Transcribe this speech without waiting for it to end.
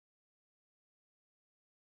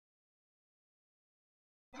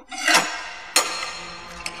Two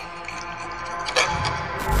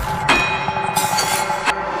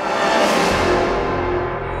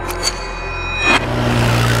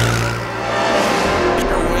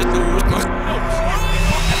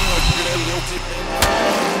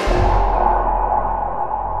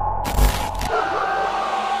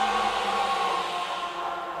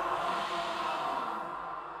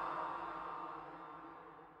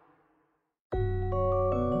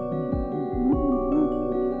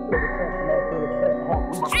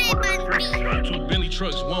Bentley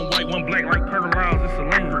trucks, one white, one black, like Kevin Lyles. It's a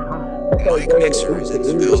lane. Mixers in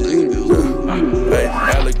the building. Hey,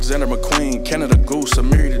 Alexander McQueen, Canada Goose, I'm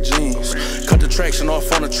married to jeans. Cut the traction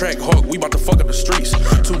off on the track, Hawk, we bout to fuck up the streets.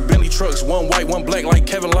 Two Bentley trucks, one white, one black, like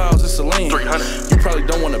Kevin Lyles, it's a lane. 300. You probably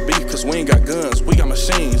don't wanna beef, cause we ain't got guns, we got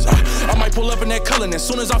machines. I might pull up in that Cullen, as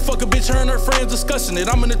soon as I fuck a bitch, her and her friends discussing it.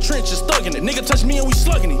 I'm in the trenches, thugging it, nigga touch me and we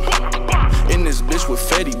slugging it. In this bitch with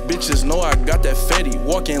Fetty, bitches know I got that Fetty.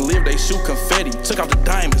 Walk and live, they shoot confetti. Took out the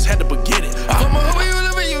diamonds, had to forget it. From a hoe you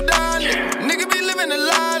living, you dying. Nigga be living a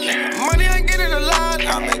lie. Money ain't getting a lot.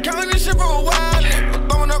 I've been counting this shit for a while.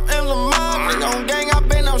 Throwing up in the mob. Nigga on gang, I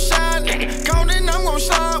been outside. Counting, I'm gon'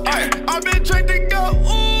 stop. I been trained to go.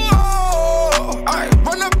 Ooh, oh.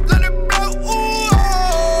 Run up, let it blow. Ooh,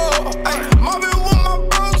 oh. Mobbing with my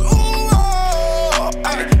bros. Ooh, oh.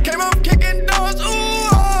 Came up kicking doors. Ooh,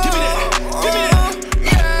 oh. Give me that.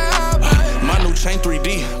 Yeah. My new chain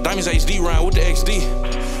 3D. Diamonds HD round with the XD.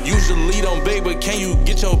 Usually don't beg, but can you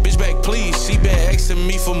get your bitch back, please? She been asking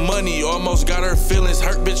me for money, almost got her feelings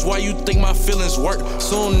hurt. Bitch, why you think my feelings work?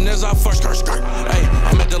 Soon as I first skirt. Hey,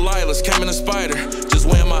 I'm at Delilah's, came in a spider, just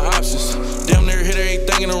weighing my options. Damn near hit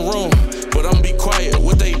everything in the room, but I'ma be quiet.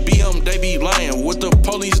 With they BM, they be lying. With the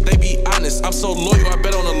police, they be honest. I'm so loyal, I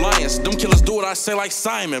bet on the Lions. Them killers do what I say like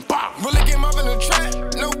Simon. Bow. Really came up in the trap,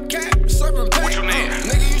 no cap, serving pain. What you need?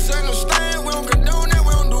 Nigga, you said no stand, we don't condone that,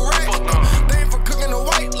 we don't do right. They ain't for cooking the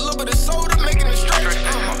white, a little bit of soda, making it straight.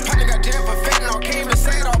 My partner got jammed for fentanyl, can't even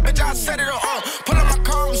say it all, bitch, I set it all. Pull up my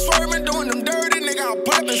car, I'm swerving, doing them dirty, nigga, I'll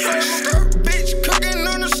pull up and serve them. Bitch, cooking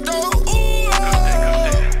on the stove, ooh,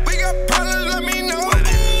 oh. We got problems, let me know,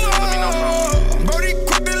 ooh, oh. Brody,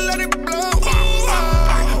 quick to let it blow, ooh,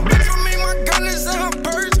 oh. Bitch, for me, my gun is in her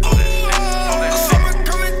purse, ooh, oh. Summer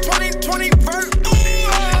coming 2020 vert, ooh,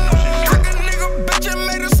 oh. Took a nigga, bitch, and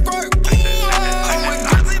made a squirt, ooh, oh. With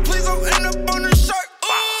Grizzley, please don't end up on the shirt, ooh,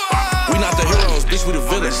 oh. We not the heroes, bitch, we the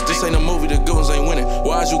villains. This ain't a movie, the good ones ain't winning.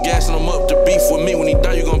 Why is you gassing them up to beef with me? When he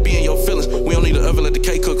die, you gon' be in your feelings. We don't need an oven, let the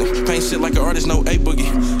cake cook him. Paint shit like an artist, no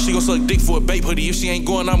A-boogie. She gon' suck dick for a babe hoodie. If she ain't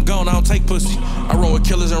going, I'm gone, I don't take pussy. I roll with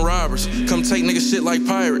killers and robbers. Come take niggas shit like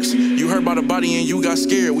pirates. You heard about a body and you got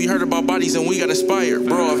scared. We heard about bodies and we got inspired.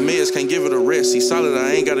 Bro, off meds, can't give it a rest. He solid,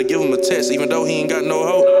 I ain't gotta give him a test. Even though he ain't got no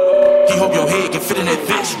hope. He hope your head can fit in that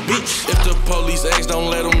bitch. If the police ask, don't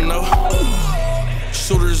let them know.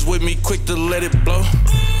 Shooters with me, quick to let it blow.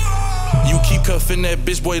 You keep cuffing that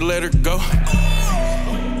bitch, boy, let her go.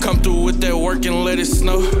 Come through with that work and let it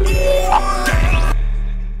snow.